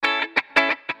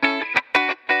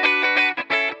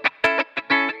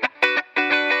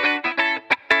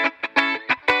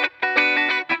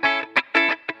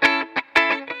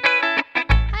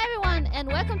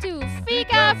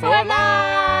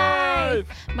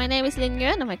My name is Lin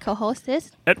Yuan and my co-host is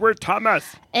Edward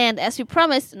Thomas. And as we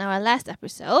promised in our last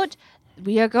episode,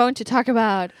 we are going to talk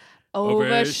about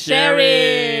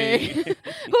oversharing.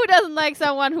 Who doesn't like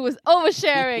someone who is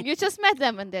oversharing? You just met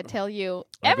them and they tell you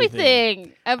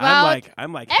everything about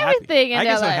I'm like everything happy. in I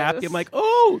their get so lives. happy. I'm like,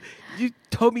 oh, you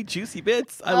told me juicy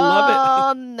bits. I love it.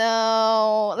 Oh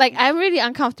no! Like I'm really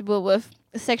uncomfortable with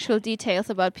sexual details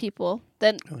about people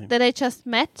that I just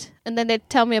met, and then they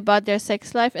tell me about their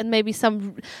sex life and maybe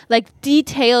some like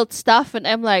detailed stuff, and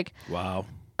I'm like, Wow.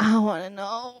 I want to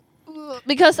know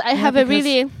because I have a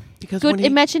really because good when he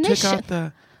imagination. took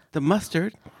out the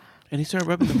mustard and he started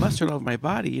rubbing the mustard all over my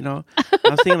body, I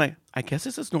was thinking like, I guess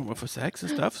this is normal for sex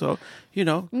and stuff. So,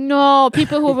 No,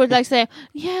 people who would like say,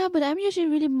 yeah, but I'm usually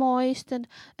really moist and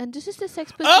this is the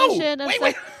sex position. And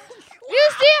wait. You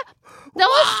see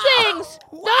those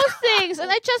things,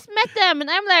 and I just met them, and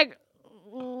I'm like,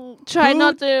 try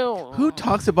not to. Who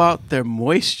talks about their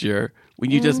moisture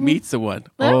when you just meet someone?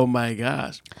 Yeah. Oh my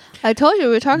gosh. I told you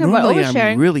we were talking Normally about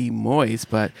oversharing. I'm really moist,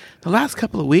 but the last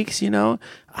couple of weeks,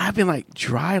 I've been like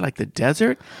dry like the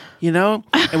desert, and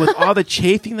with all the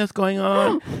chafing that's going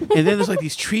on, and then there's like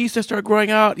these trees that start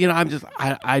growing out,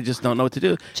 I just don't know what to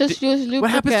do. Just use lubricant.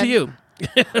 What happens to you?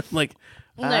 Like,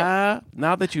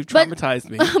 now that you've traumatized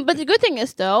me. But the good thing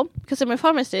is though, because I'm a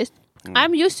pharmacist,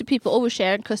 I'm used to people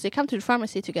oversharing because they come to the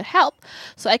pharmacy to get help,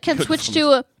 so I can switch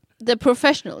to the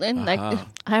professional and like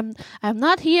I'm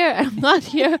not here.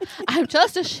 I'm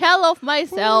just a shell of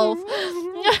myself.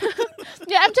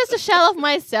 Yeah, I'm just a shell of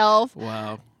myself.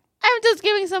 Wow. I'm just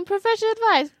giving some professional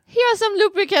advice. Here are some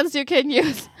lubricants you can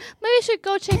use. Maybe you should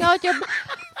go check out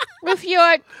with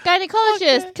your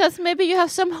gynecologist because maybe you have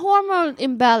some hormone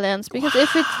imbalance. Because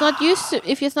if it's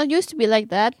not used to be like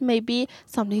that, maybe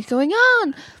something's going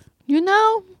on.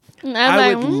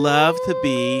 I would love to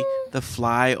be the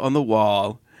fly on the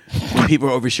wall when people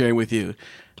are oversharing with you.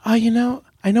 Oh,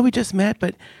 I know we just met,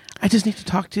 but I just need to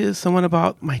talk to someone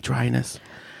about my dryness.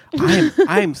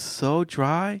 I'm so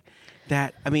dry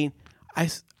that they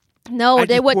just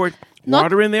would poured not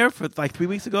water in there for like 3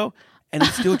 weeks ago, and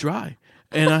it's still dry,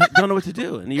 and I don't know what to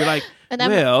do. And you're like,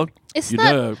 it's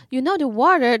not. The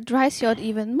water dries you out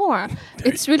even more.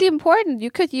 It's really important.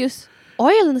 You could use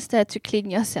oil instead to clean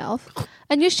yourself,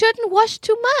 and you shouldn't wash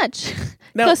too much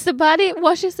because the body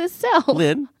washes itself.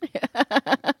 Lynn.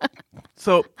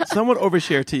 So someone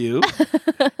overshare to you,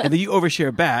 and then you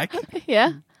overshare back.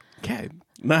 Yeah. Okay.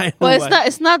 Well,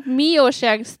 it's not me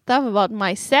oversharing stuff about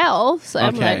myself. So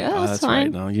I'm like, it's that's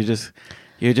fine. Right. No,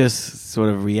 you're just sort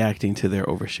of reacting to their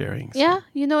oversharing. So. Yeah,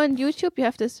 in YouTube you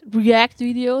have this react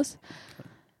videos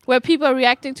where people are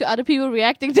reacting to other people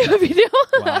reacting to a video.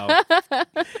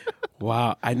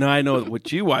 Wow. I know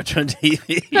what you watch on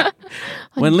TV.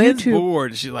 When Lynn's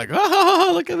bored, she's like,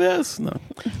 oh, look at this. No.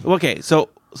 Okay,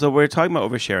 so we're talking about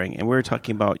oversharing, and we're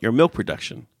talking about your milk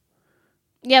production.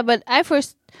 Yeah, but I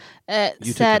first said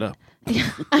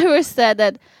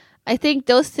that I think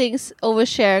those things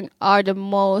oversharing are the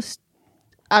most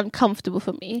uncomfortable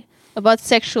for me about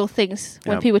sexual things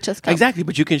when people just come. Exactly,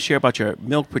 but you can share about your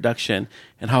milk production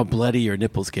and how bloody your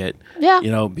nipples get.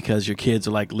 Yeah. Because your kids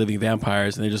are like living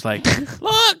vampires and they're just like,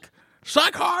 look,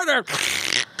 suck harder.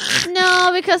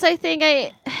 No, because I think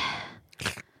I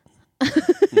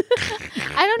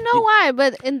don't know why,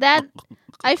 but in that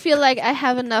I feel like I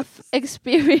have enough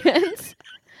experience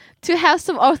to have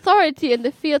some authority in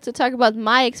the field to talk about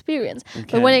my experience. Okay.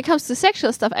 But when it comes to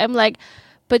sexual stuff, I'm like,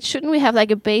 but shouldn't we have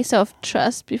like a base of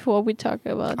trust before we talk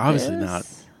about Obviously this?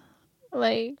 not.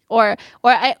 Like, or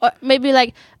maybe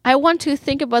like I want to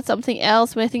think about something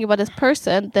else when I think about this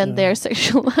person than their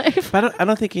sexual life. But I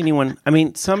don't think anyone. I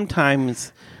mean,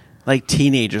 sometimes like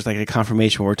teenagers, like a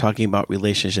confirmation, where we're talking about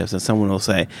relationships, and someone will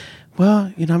say,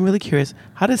 "Well, I'm really curious.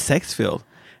 How does sex feel?"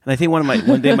 And I think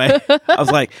one day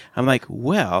I'm like,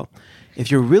 well, if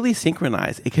you're really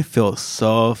synchronized, it can feel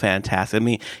so fantastic. I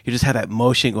mean, you just have that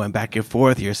motion going back and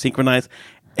forth. You're synchronized.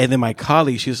 And then my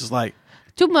colleague, she was just like,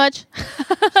 too much.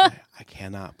 I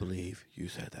cannot believe you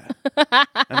said that.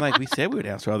 I'm like, we said we would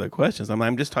answer other questions.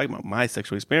 I'm just talking about my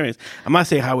sexual experience. I'm not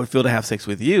saying how it would feel to have sex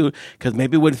with you, because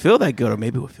maybe it wouldn't feel that good, or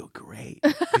maybe it would feel great.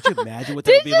 Could you imagine what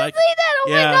that would be like? Did you see that? Oh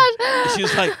my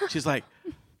gosh. And she's like,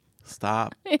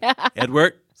 stop. Yeah.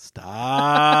 Edward,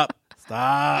 stop.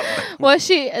 Well,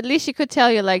 at least she could tell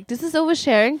you, like, this is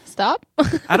oversharing. Stop.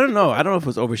 I don't know if it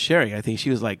was oversharing. I think she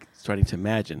was like starting to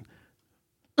imagine.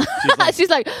 She's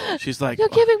like, you're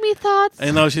giving me thoughts.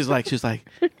 I know. She's like,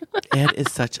 Ed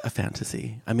is such a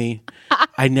fantasy. I mean,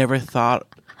 I never thought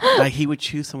like he would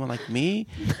choose someone like me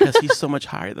because he's so much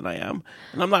higher than I am,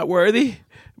 and I'm not worthy.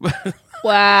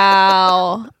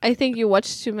 Wow. I think you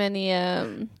watched too many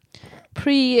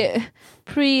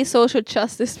pre social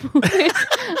justice movies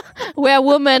where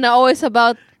women are always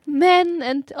about men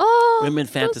and women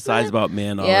fantasize about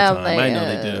men all the time. I know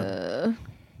they do.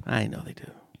 I know they do.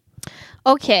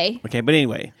 Okay, but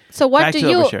anyway. So what back do to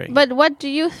you? oversharing. But what do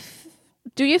you?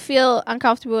 Do you feel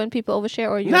uncomfortable when people overshare,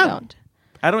 or you don't?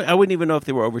 I wouldn't even know if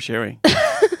they were oversharing.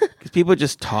 Because people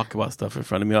just talk about stuff in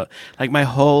front of me. Like my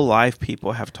whole life,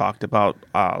 people have talked about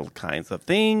all kinds of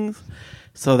things,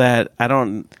 so that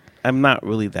I'm not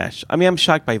really that. I'm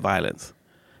shocked by violence.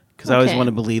 Because I always want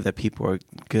to believe that people are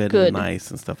good and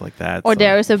nice and stuff like that. Or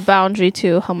there is a boundary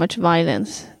to how much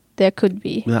violence there could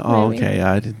be. Oh, maybe. Okay.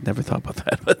 I never thought about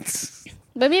that.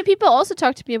 But people also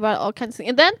talk to me about all kinds of things.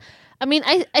 And then,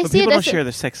 I see people don't share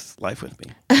their sex life with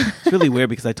me. It's really weird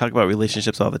because I talk about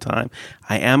relationships all the time.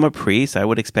 I am a priest. I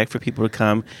would expect for people to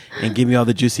come and give me all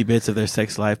the juicy bits of their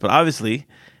sex life. But obviously,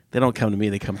 they don't come to me.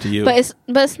 They come to you. But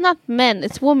it's not men.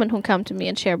 It's women who come to me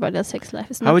and share about their sex life.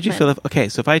 It's not How would you men. feel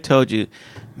so if I told you,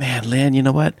 man, Lynn, you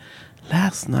know what?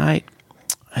 Last night,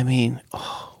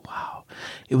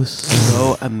 it was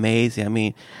so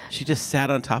amazing. She just sat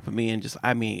on top of me and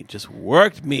just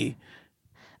worked me.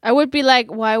 I would be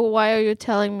like, why are you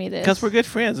telling me this? Because we're good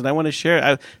friends and I want to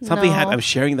share. I'm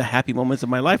sharing the happy moments of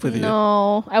my life with you.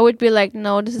 No, I would be like,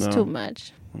 no, this is too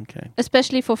much. Okay.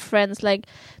 Especially for friends, like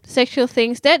sexual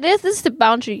things. This is the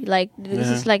boundary. Like, this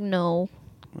is like, no.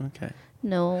 Okay.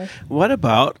 No. What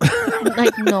about...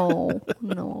 like, no.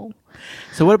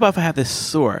 So what about if I have this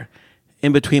sore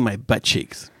in between my butt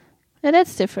cheeks? And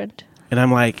that's different. And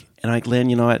I'm like, Lynn,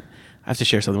 you know what? I have to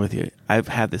share something with you. I've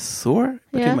had this sore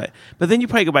between but then you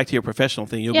probably go back to your professional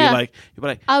thing. You'll be like,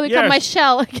 I'll become my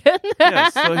shell again.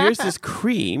 So here's this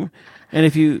cream, and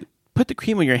if you put the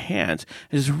cream on your hands,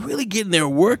 and just really get in there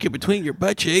and work it between your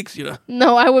butt cheeks,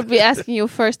 No, I would be asking you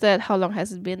first that how long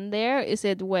has it been there? Is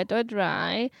it wet or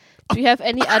dry? Do you have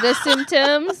any other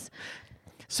symptoms?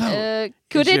 So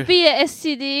could it be a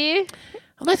STD?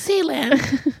 Let's see, Lynn.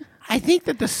 I think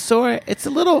that the sore, it's a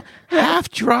little half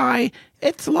dry.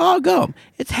 It's logo.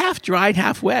 It's half dried,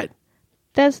 half wet.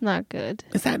 That's not good.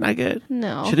 Is that not good?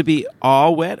 No. Should it be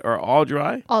all wet or all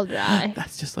dry? All dry.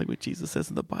 That's just like what Jesus says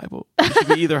in the Bible. It should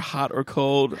be either hot or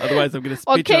cold. Otherwise, I'm going to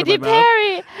spit you out of my mouth.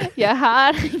 Katy Perry. You're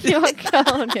hot, you're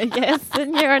cold, you're yes,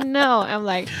 and you're no. I'm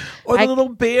like... Or the little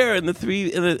bear in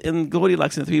in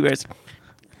Goldilocks and the Three Bears.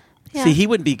 Yeah. See, he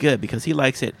wouldn't be good because he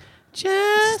likes it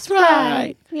just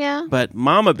right. Yeah. But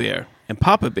Mama Bear and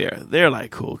Papa Bear, they're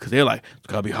like cool because they're like, it's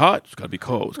got to be hot, it's got to be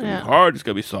cold, it's got to be hard, it's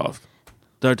got to be soft.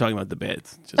 They're talking about the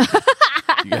beds. Just,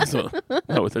 you guys don't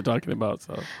know what they're talking about.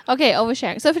 So okay,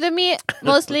 oversharing. So for me,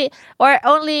 mostly or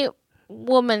only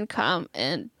women come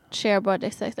and share about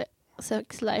their sex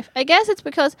life. I guess it's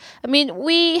because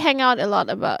we hang out a lot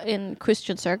in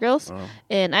Christian circles,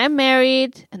 and I'm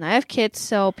married and I have kids,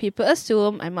 so people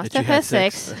assume I must have had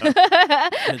sex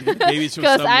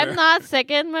because I'm not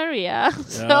second Maria.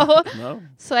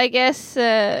 So I guess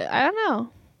I don't know.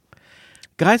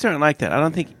 Guys aren't like that. I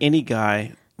don't think any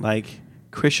guy, like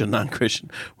Christian,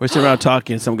 non-Christian, we're sitting around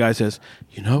talking and some guy says,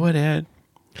 you know what, Ed?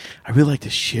 I really like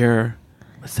to share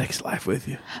my sex life with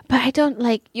you. But I don't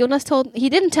Jonas he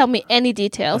didn't tell me any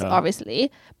details,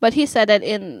 obviously, but he said that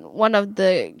in one of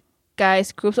the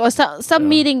guys' groups or some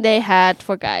meeting they had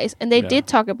for guys, and they did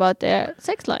talk about their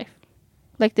sex life,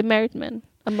 like the married men.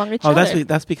 Among each other.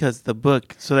 That's because the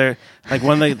book. So they're like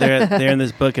they're in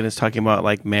this book and it's talking about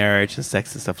like marriage and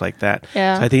sex and stuff like that.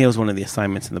 Yeah. So I think it was one of the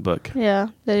assignments in the book. Yeah,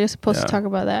 that you're supposed to talk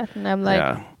about that, and I'm like,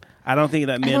 I don't think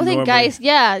that men. I don't think guys.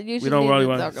 Usually we don't really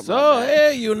want. Talk about so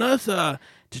that. Hey, Jonas,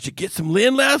 did you get some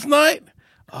Lynn last night?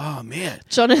 Oh man,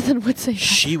 Jonathan would say that.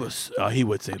 She was. He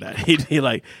would say that. He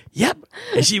like, yep,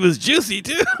 and she was juicy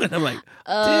too. And I'm like, dude,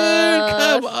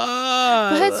 come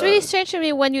on. But it's really strange to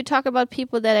me when you talk about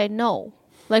people that I know.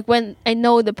 Like when I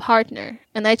know the partner,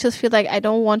 and I just feel like I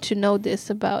don't want to know this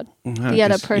about the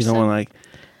other person. You don't want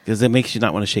because it makes you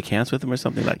not want to shake hands with them or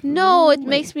something like. No, it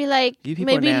makes me like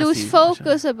maybe lose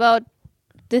focus about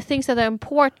the things that are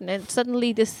important, and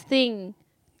suddenly this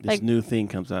new thing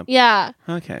comes up. Yeah.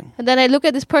 Okay. And then I look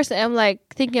at this person, and I'm like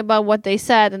thinking about what they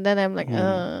said, and then I'm like,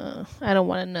 I don't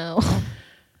want to know.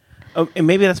 Oh, and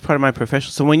maybe that's part of my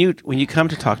profession. So when you come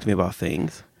to talk to me about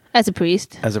things as a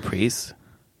priest.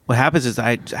 What happens is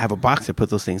I have a box to put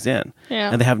those things in,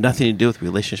 and they have nothing to do with the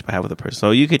relationship I have with a person.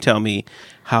 So you could tell me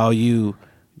how you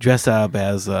dress up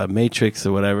as a Matrix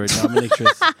or whatever,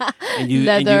 dominatrix,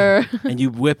 and you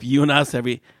whip Jonas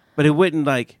but it wouldn't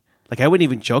like I wouldn't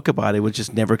even joke about it. It would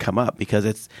just never come up because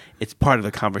it's part of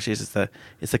the conversation.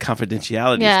 It's the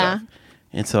confidentiality stuff,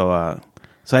 and so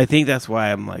I think that's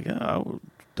why I'm like,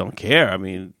 don't care. I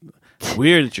mean,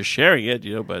 weird that you're sharing it,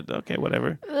 but okay,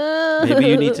 whatever. Maybe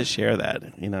you need to share that,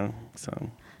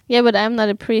 so. Yeah, but I'm not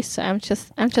a priest, so I'm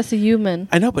just a human.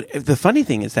 I know, but the funny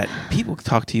thing is that people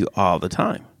talk to you all the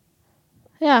time.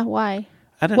 Yeah, why?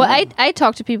 I don't know. I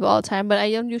talk to people all the time, but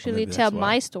I don't usually tell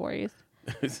my stories.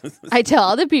 I tell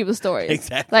other people's stories.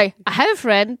 Exactly. Like, I have a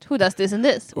friend who does this and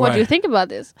this. What do you think about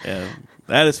this? Yeah,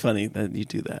 that is funny that you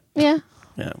do that. Yeah.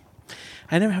 Yeah.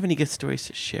 I never have any good stories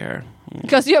to share.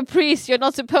 Because you're a priest, you're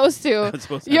not supposed to.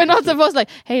 You're not supposed like,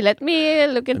 hey, let me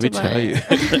look into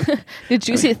the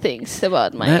juicy things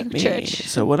about my church.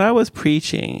 So when I was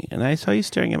preaching and I saw you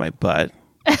staring at my butt,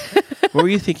 what were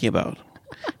you thinking about?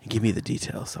 Give me the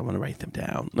details. I want to write them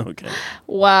down. Okay.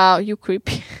 Wow, you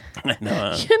creepy. I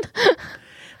know.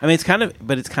 I mean, it's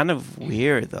kind of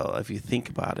weird though if you think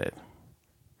about it.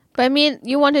 But I mean,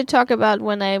 you want to talk about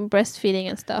when I'm breastfeeding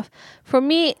and stuff. For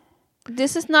me,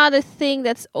 this is not a thing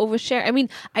that's overshared. I mean,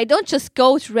 I don't just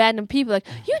go to random people like,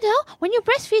 when you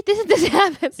breastfeed, this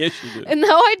happens. Yes, you do. And no,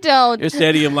 I don't. You're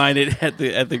standing in line at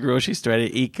the grocery store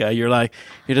at ICA.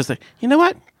 You're just like, you know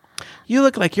what? You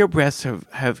look like your breasts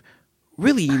have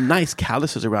really nice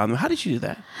calluses around them. How did you do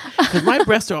that? Because my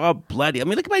breasts are all bloody. I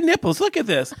mean, look at my nipples. Look at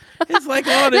this. It's like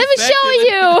all let me show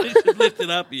you. Just lift it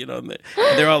up, and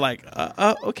they're all like,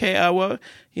 okay, well,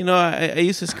 I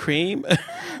use this cream.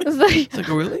 It's like,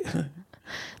 really?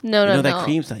 No. That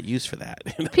cream's not used for that.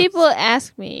 People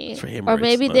ask me, or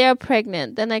maybe they are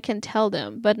pregnant, then I can tell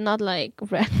them, but not like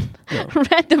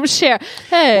random share.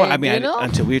 Hey, well, I mean,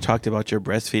 until we talked about your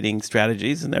breastfeeding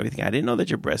strategies and everything, I didn't know that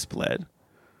your breasts bled.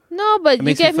 No, but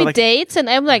you gave me dates, and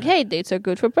I'm like, hey, dates are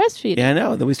good for breastfeeding. Yeah, I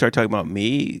know. Then we start talking about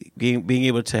me being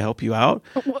able to help you out.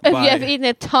 If you have eaten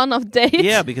a ton of dates.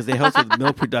 Yeah, because they help with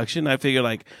milk production. I figure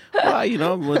when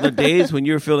the days when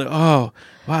you're feeling, oh,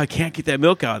 wow, I can't get that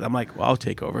milk out. I'm like, well, I'll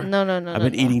take over. No. I've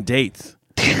been eating dates.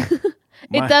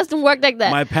 It doesn't work like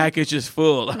that. My package is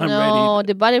full. I'm ready. No,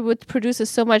 the body would produce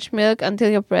so much milk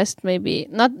until your breast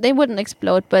they wouldn't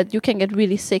explode, but you can get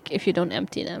really sick if you don't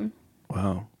empty them.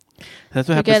 Wow. That's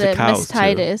what happens to cows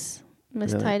mastitis.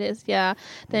 Mastitis, yeah.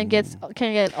 Then can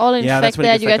get all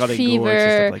infected. You get fever,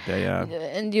 and stuff like that,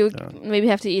 and you maybe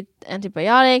have to eat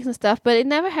antibiotics and stuff. But it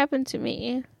never happened to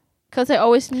me because I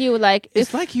always knew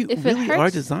it's like you really are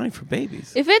designed for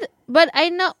babies. But I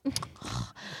know.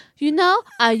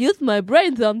 I use my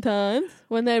brain sometimes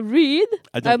when I read.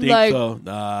 I'm like,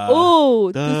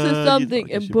 so. This is something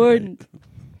important.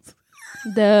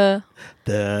 Duh.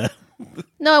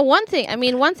 No, one thing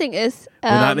is... We're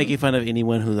not making fun of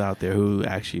anyone who's out there who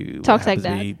actually talks like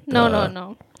that.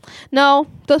 No,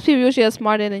 those people usually are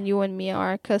smarter than you and me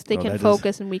are because they can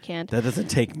focus and we can't. That doesn't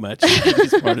take much to be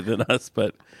smarter than us,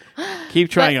 but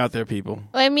keep trying out there, people.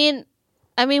 I mean,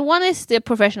 one is the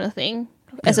professional thing.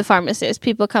 As a pharmacist,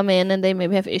 people come in and they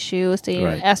maybe have issues. They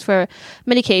ask for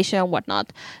medication and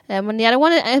whatnot. And the other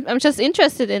one, I'm just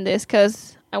interested in this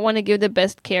because I want to give the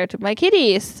best care to my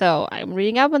kitties. So I'm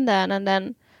reading up on that, and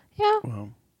then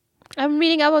I'm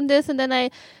reading up on this, and then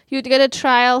you get a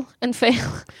trial and fail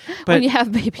when you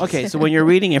have babies. Okay, so when you're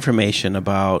reading information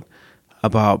about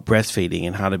breastfeeding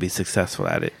and how to be successful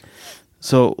at it,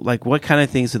 so what kind of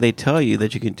things do they tell you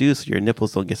that you can do so your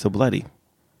nipples don't get so bloody?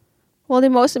 Well, the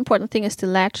most important thing is the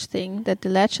latch thing, that the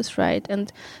latch is right.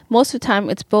 And most of the time,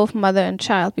 it's both mother and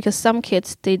child, because some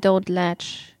kids, they don't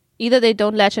latch. Either they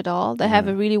don't latch at all, they have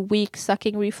a really weak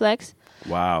sucking reflex.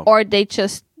 Wow. Or they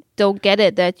just don't get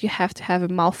it that you have to have a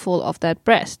mouthful of that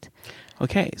breast.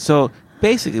 Okay, so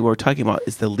basically what we're talking about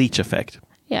is the leech effect.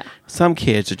 Yeah. Some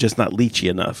kids are just not leechy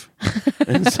enough.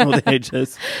 And so they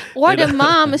just... Or the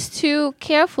mom is too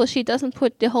careful. She doesn't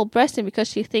put the whole breast in because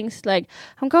she thinks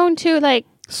I'm going to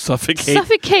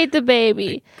suffocate the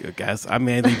baby. I guess. I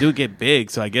mean, they do get big,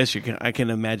 so I guess I can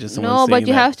imagine someone saying No, but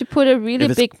you have to put a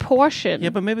really big portion.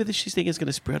 Yeah, but maybe she's thinking it's going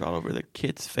to spread all over the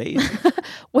kid's face.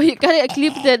 Well, you got to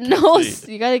clip the nose.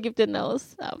 You got to keep the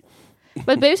nose up.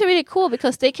 But babies are really cool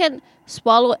because they can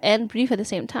swallow and breathe at the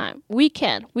same time. We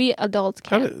can. We adults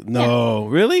can't. No,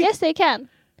 really? Yes, they can.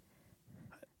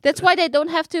 That's why they don't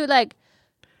have to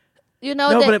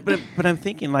No, but I'm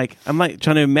thinking I'm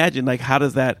trying to imagine how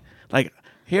does that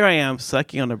here I am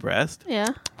sucking on the breast. Yeah.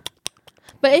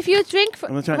 But if you drink, for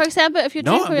example, if you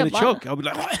drink from your bottle. Choke. I'll be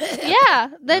like, yeah,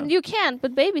 then you can,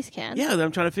 but babies can. Yeah,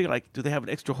 I'm trying to figure, do they have an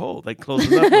extra hole,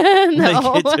 closes up when they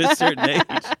get to a certain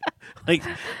age?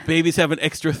 Babies have an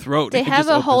extra throat. They have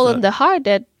a hole in the heart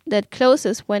that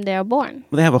closes when they are born.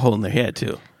 Well, they have a hole in their head,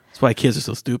 too. That's why kids are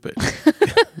so stupid.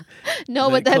 No,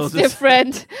 but that's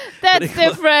different. That's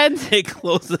different. They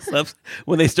close this up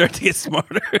when they start to get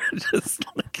smarter. Just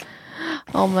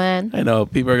oh, man. I know.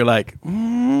 People are like, that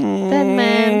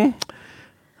man.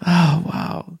 Oh,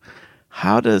 wow.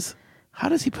 how does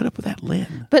he put up with that,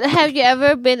 Lynn? But have you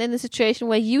ever been in a situation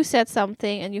where you said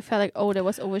something and you felt like, oh, that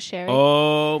was oversharing?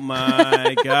 Oh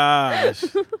my gosh.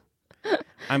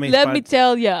 Let me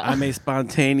tell you. I'm a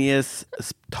spontaneous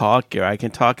talker. I can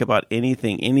talk about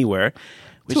anything, anywhere.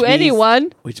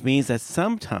 Anyone. Which means that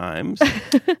sometimes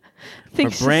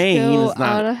things my brain go is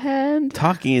not out of hand.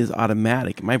 Talking is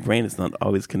automatic. My brain is not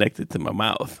always connected to my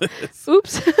mouth.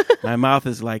 Oops. My mouth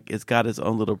is like, it's got its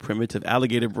own little primitive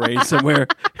alligator brain somewhere.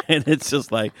 And it's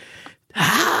just like,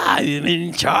 I'm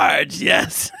in charge.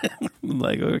 Yes. I'm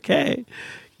like, okay,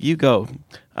 you go.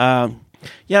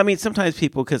 Yeah, I mean, sometimes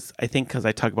people, because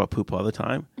I talk about poop all the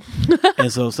time.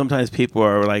 And so sometimes people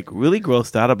are like really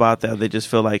grossed out about that. They just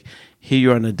feel like, here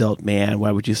you're an adult man.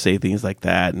 Why would you say things like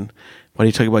that? And why do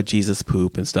you talk about Jesus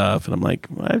poop and stuff? And I'm like,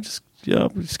 well, I'm just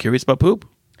curious about poop.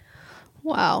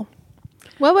 Wow.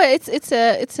 Well, but it's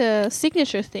a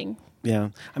signature thing. Yeah.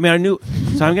 I mean,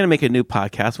 so I'm going to make a new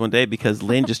podcast one day because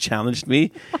Lynn just challenged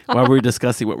me while we were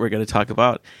discussing what we're going to talk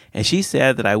about. And she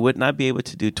said that I would not be able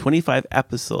to do 25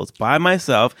 episodes by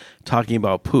myself talking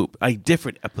about poop, like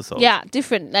different episodes. Yeah,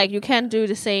 different. Like you can't do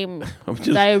the same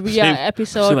diarrhea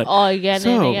episode like, all again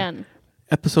and again.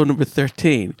 Episode number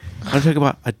 13, I'm talking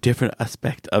about a different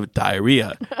aspect of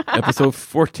diarrhea. Episode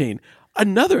 14,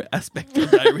 another aspect of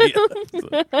diarrhea.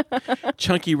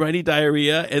 Chunky, runny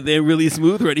diarrhea, and then really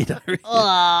smooth, runny diarrhea.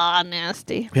 Oh,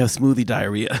 nasty. We have smoothie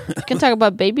diarrhea. You can talk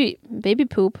about baby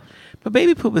poop. But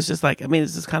baby poop is just like, I mean,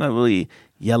 it's just kind of really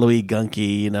yellowy,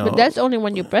 gunky, you know. But that's only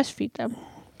when you breastfeed them.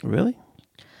 Really?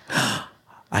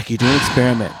 I could do an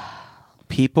experiment.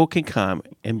 People can come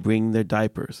and bring their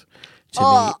diapers to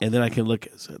me, and then I can look.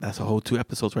 So that's a whole 2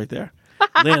 episodes right there.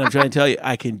 Lynn, I'm trying to tell you,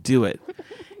 I can do it.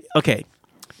 Okay.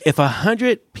 If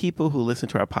 100 people who listen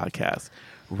to our podcast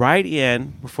write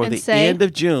in before the end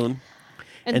of June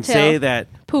and say that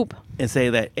poop and say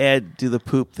that Ed do the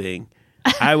poop thing,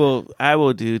 I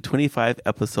will do 25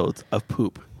 episodes of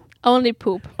poop. Only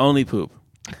poop. Only poop.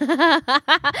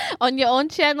 On your own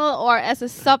channel or as a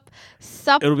sub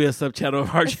it'll be a sub channel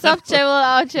of our channel. Sub channel of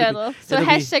our channel. So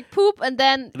hashtag poop and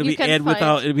then it'll you be can Ed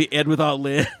find. it'll be Ed without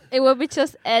Lynn. It will be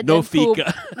just Ed no and poop.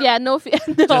 fika. Yeah, no fika.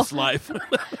 No. Just life.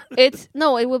 It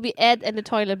will be Ed and the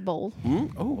toilet bowl.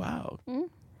 Oh wow.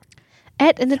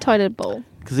 Ed in the toilet bowl.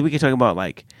 Because we can talk about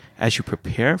like as you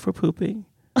prepare for pooping.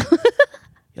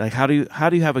 Like how do you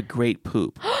have a great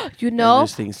poop? You know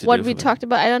what we them. talked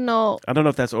about? I don't know. I don't know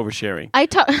if that's oversharing.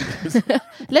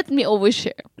 Let me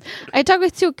overshare. I talked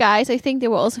with 2 guys. I think they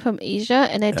were also from Asia,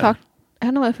 and I talked. I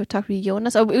don't know if we talked with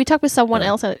Jonas or we talked with someone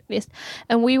else at least,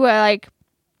 and we were like,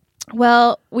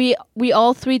 well, we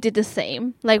all 3 did the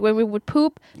same. Like when we would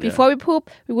poop, before we poop,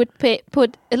 we would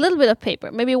put a little bit of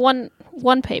paper, maybe one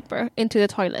paper into the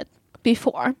toilet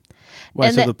before. Why,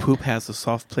 and so the poop has a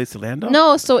soft place to land on?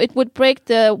 No, so it would break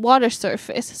the water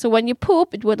surface. So when you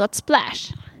poop, it would not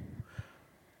splash.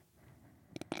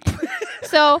 Wait.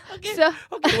 So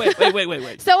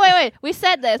wait. We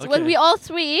said this. When we all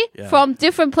 3 from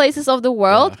different places of the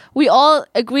world, we all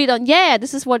agreed on,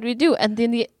 this is what we do. And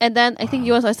then I think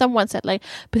yours or someone said like,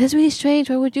 but that's really strange.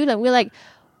 Why would you do that? We're like,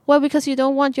 well, because you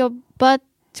don't want your butt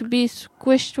to be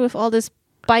squished with all this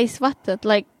bajsvatten,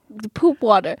 like the poop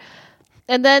water.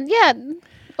 And then,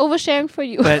 oversharing for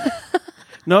you. But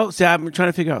no, see, I'm trying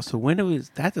to figure out. So when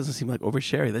that doesn't seem like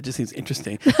oversharing. That just seems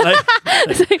interesting. Like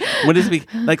when does it be,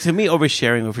 like to me,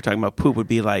 oversharing, if we're talking about poop, would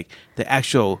be like the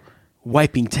actual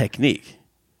wiping technique.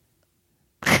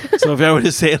 So if I were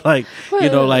to say like, you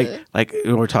know, like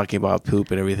we're talking about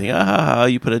poop and everything,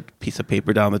 you put a piece of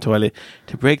paper down the toilet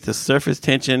to break the surface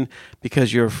tension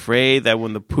because you're afraid that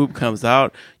when the poop comes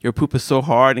out, your poop is so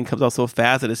hard and comes out so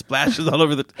fast that it splashes all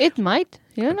over the... It might.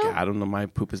 You don't know. I don't know. My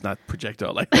poop is not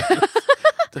projectile like that.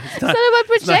 It's not about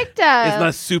projectile. It's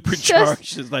not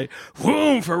supercharged. It's like,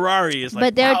 boom, Ferrari. It's like,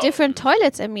 but there are different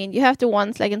toilets. I mean, you have the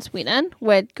ones like in Sweden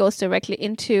where it goes directly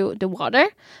into the water.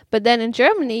 But then in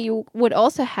Germany, you would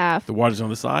also have... The water's on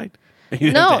the side?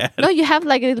 No, you have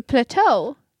like a little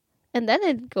plateau. And then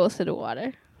it goes to the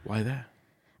water. Why that?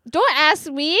 Don't ask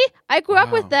me. I grew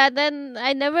up with that. Then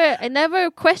I never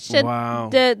questioned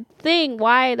the thing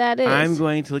why that is. I'm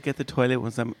going to look at the toilet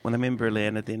when I'm in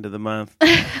Berlin at the end of the month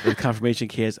with confirmation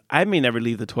kids. I may never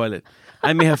leave the toilet.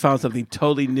 I may have found something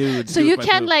totally new. So you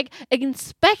can like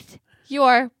inspect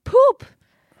your poop.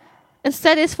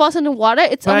 Instead, it falls in the water.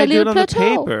 It's on a little plateau. I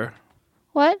do it on the paper.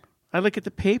 What? I look at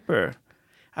the paper.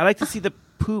 I like to see the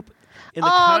poop. In the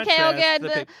contrast,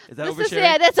 okay. is that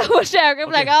oversharing? That's oversharing.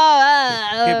 I'm like,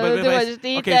 but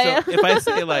detail. Okay, so if I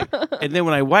say like, and then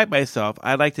when I wipe myself,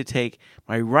 I like to take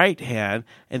my right hand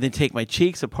and then take my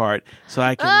cheeks apart so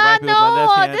I can wipe it with my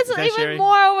left hand. This is even sharing?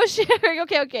 more oversharing.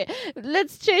 Okay.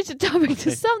 Let's change the topic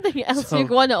to something else you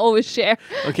want to overshare.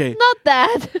 Okay. Not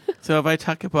that. So if I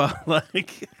talk about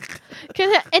like... Can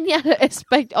you have any other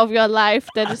aspect of your life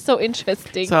that is so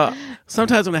interesting? So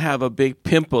sometimes when I have a big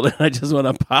pimple and I just want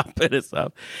to pop it and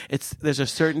stuff, there's a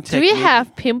certain technique. Do we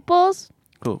have pimples?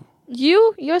 Cool.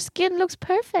 Your skin looks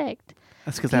perfect.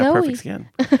 That's because I have perfect skin.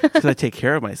 Because I take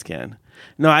care of my skin.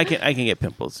 No, I can get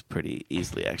pimples pretty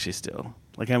easily, actually, still.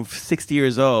 Like, I'm 60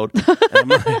 years old.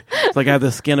 And it's like I have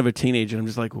the skin of a teenager. I'm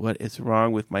just like, what is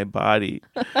wrong with my body?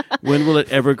 When will it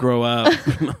ever grow up?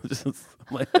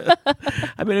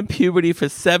 I've been in puberty for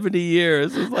 70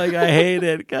 years. It's like, I hate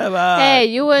it. Come on. Hey,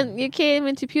 you came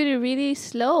into puberty really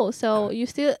slow. So you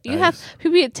have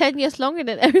puberty 10 years longer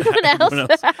than everyone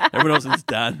else. Everyone else is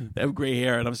done. They have gray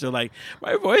hair. And I'm still like,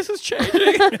 my voice is changing.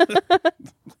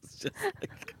 It's just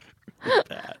like...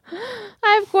 bad.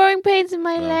 I have growing pains in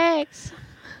my legs.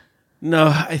 No,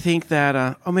 I think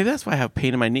that... maybe that's why I have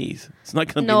pain in my knees. It's not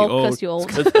because I'm getting old. Because you're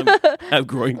old. It's because I have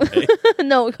growing pain.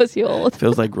 No, because you're old.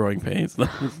 Feels like growing pains.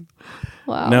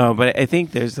 Wow. No, but I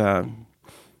think there's... and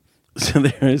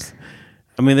I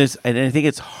think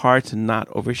it's hard to not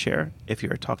overshare if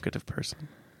you're a talkative person.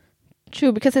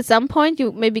 True, because at some point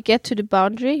you maybe get to the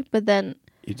boundary, but then...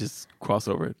 You just cross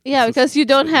over it. Yeah, because you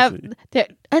don't have...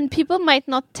 And people might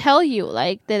not tell you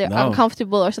like that they're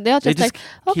uncomfortable or something. They're just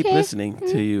like, keep listening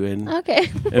to you and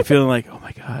and feeling like, oh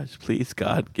my gosh, please,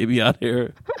 God, get me out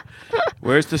here.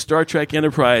 Where's the Star Trek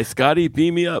Enterprise? Scotty,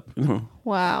 beam me up.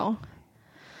 Wow.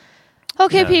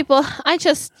 Okay, people, I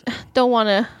just don't want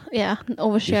to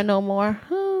overshare no more.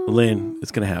 Lynn,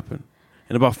 it's going to happen.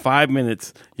 In about 5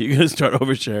 minutes, you're going to start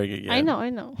oversharing again. I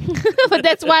know. But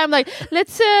that's why I'm like,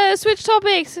 let's switch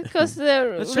topics, because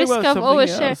the risk of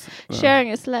oversharing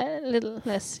is a little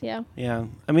less, Yeah.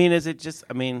 I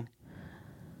mean,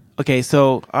 okay,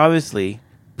 so obviously,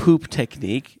 poop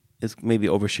technique is maybe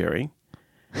oversharing.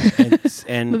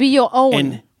 And maybe your own.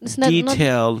 And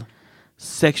detailed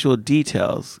sexual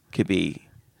details could be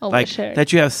oversharing. Like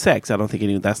that you have sex. I don't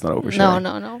think that's not oversharing.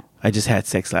 No. I just had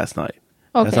sex last night.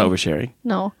 Okay. That's not oversharing.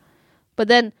 No. But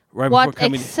then before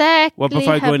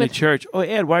I go into church, oh,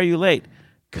 Ed, why are you late?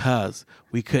 Because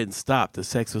we couldn't stop. The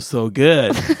sex was so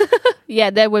good. Yeah,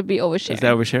 that would be oversharing. Is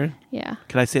that oversharing? Yeah.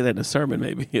 Can I say that in a sermon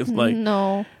maybe? It's like,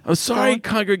 no. I'm sorry,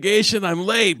 congregation, I'm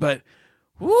late, but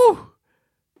woo,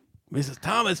 Mrs.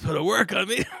 Thomas put a work on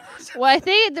me. Well, I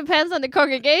think it depends on the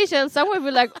congregation. Some would be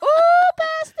like, "Oh,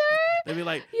 pastor, they'd be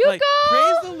like, go,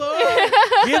 praise the Lord,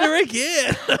 get her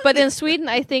again." But in Sweden,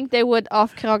 I think they would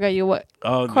off-kraga you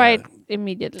quite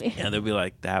immediately. Yeah, they'd be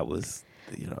like, "That was,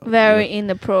 very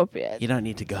inappropriate." You don't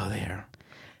need to go there.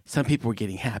 Some people were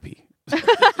getting happy.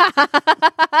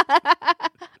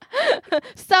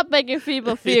 Stop making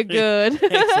people feel good.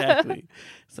 Exactly.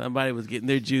 Somebody was getting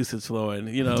their juices flowing.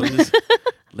 Just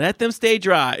let them stay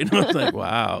dry. I was like,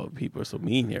 wow, people are so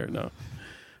mean here. No.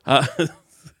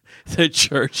 The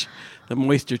church, the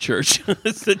moisture church.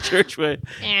 It's the church where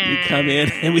you come in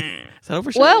and is that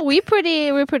oversharing? Well, we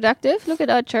pretty reproductive. Look at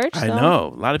our church. I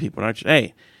know. A lot of people in our church.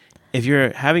 Hey, if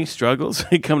you're having struggles,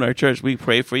 come to our church. We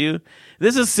pray for you.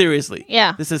 This is seriously.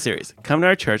 Yeah. This is serious. Come to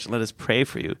our church and let us pray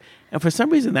for you. And for some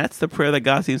reason, that's the prayer that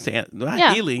God seems to answer.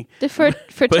 Not healing. The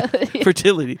fertility.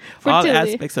 Fertility. All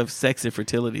aspects of sex and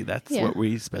fertility. That's what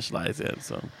we specialize in.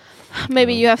 So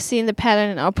maybe you have seen the pattern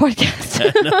in our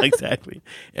podcast. No, exactly.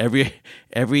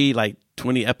 Every like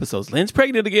 20 episodes, Lynn's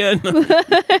pregnant again.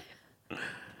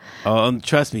 Oh,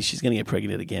 trust me, she's gonna get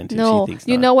pregnant again too. No, she thinks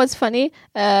you know what's funny?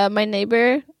 My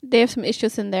neighbor, they have some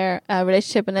issues in their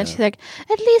relationship, and then she's like,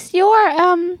 "At least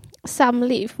you're some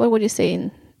leaf." What would you say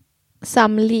in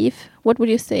some leaf? What would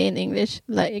you say in English?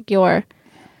 Like your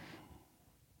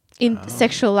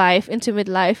sexual life, intimate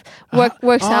life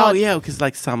works out. Oh yeah, because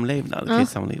like some leaf now. Okay,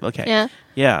 some leaf. Okay.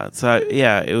 Yeah. So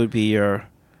it would be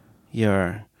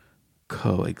your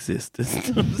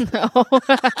coexistence. No.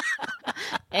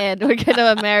 And what kind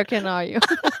of American are you?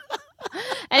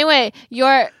 Anyway,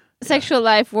 your sexual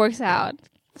life works out.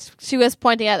 She was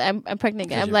pointing out I'm pregnant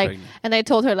again. I'm like, pregnant. And I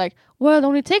told her like, well, it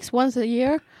only takes once a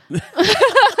year.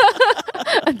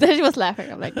 And then she was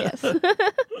laughing. I'm like, yes. And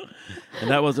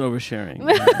that wasn't oversharing.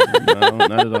 No,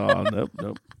 not at all.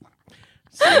 Nope.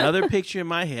 It's another picture in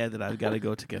my head that I've got to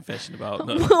go to confession about.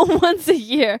 No. Once a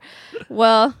year.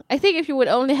 Well, I think if you would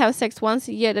only have sex once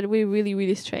a year, that would be really,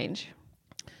 really strange.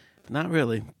 Not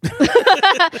really.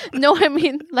 No, I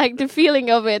mean like the feeling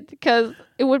of it, because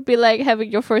it would be like having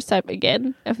your first time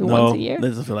again every once a year. No,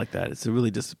 it doesn't feel like that. It's a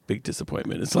really big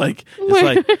disappointment. It's like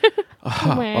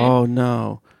Oh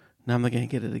no. Now I'm not going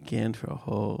to get it again for a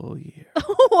whole year.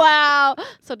 Wow.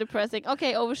 So depressing.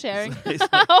 Okay, oversharing.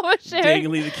 Oversharing.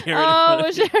 Dangling the carrot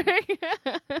in front Oversharing.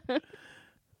 of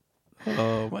you.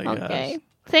 Oh my gosh. Okay.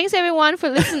 Thanks everyone for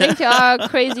listening to our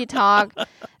crazy talk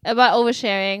about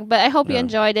oversharing. But I hope you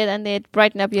enjoyed it and it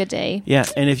brightened up your day. Yeah,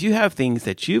 and if you have things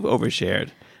that you've overshared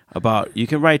about, you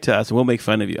can write to us and we'll make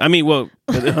fun of you. I mean, we'll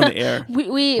put it on the air.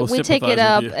 we take it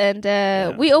up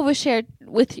and we overshared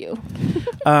with you.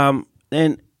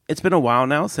 And it's been a while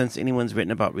now since anyone's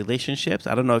written about relationships.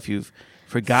 I don't know if you've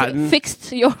forgotten.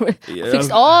 Fixed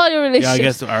all your relationships. Yeah, I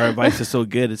guess our advice is so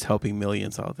good it's helping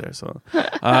millions out there. So,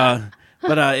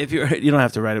 but if you don't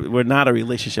have to write it. We're not a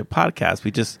relationship podcast.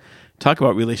 We just talk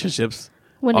about relationships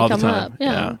when all they come the time. up.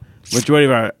 Yeah.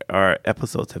 Majority of our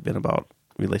episodes have been about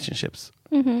relationships.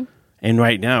 Mm-hmm. And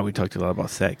right now we talked a lot about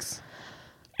sex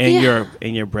and your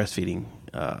breastfeeding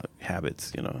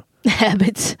habits.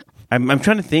 Habits. I'm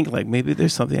trying to think, like, maybe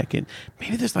there's something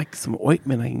maybe there's like some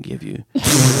ointment I can give you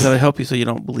that'll help you so you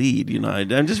don't bleed.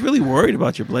 I'm just really worried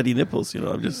about your bloody nipples.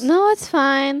 I'm just. No, it's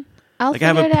fine. I'll like I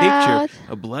have a figure it out.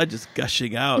 picture of blood just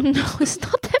gushing out. No, it's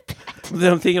not that bad.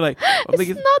 Then I'm thinking like,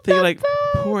 bad.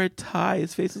 poor Ty,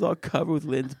 his face is all covered with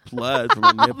Lynn's blood from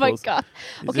her nipples. Oh my god.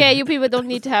 Okay, you people don't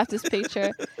need to have this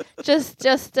picture. Just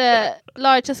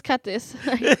Laura, just cut this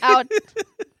out.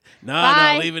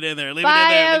 No, leave it in there.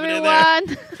 Bye,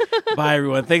 everyone. Bye,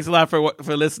 everyone. Thanks a lot for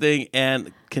listening,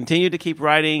 and continue to keep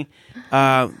writing.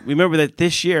 Remember that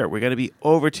this year we're going to be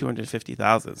over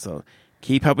 250,000. So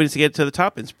keep helping us to get to the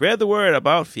top and spread the word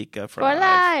about Fika for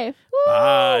Life. Woo,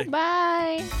 bye.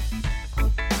 Bye.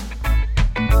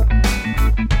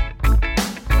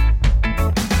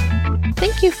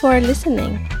 Thank you for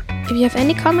listening. If you have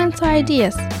any comments or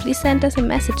ideas, please send us a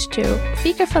message to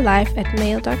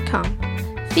fikaforlife@mail.com.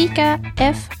 Fika,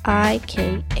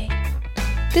 F-I-K-A.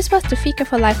 This was the Fika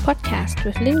for Life podcast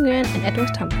with Lynn Nguyen and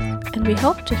Edward Thomas, and we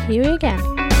hope to hear you again.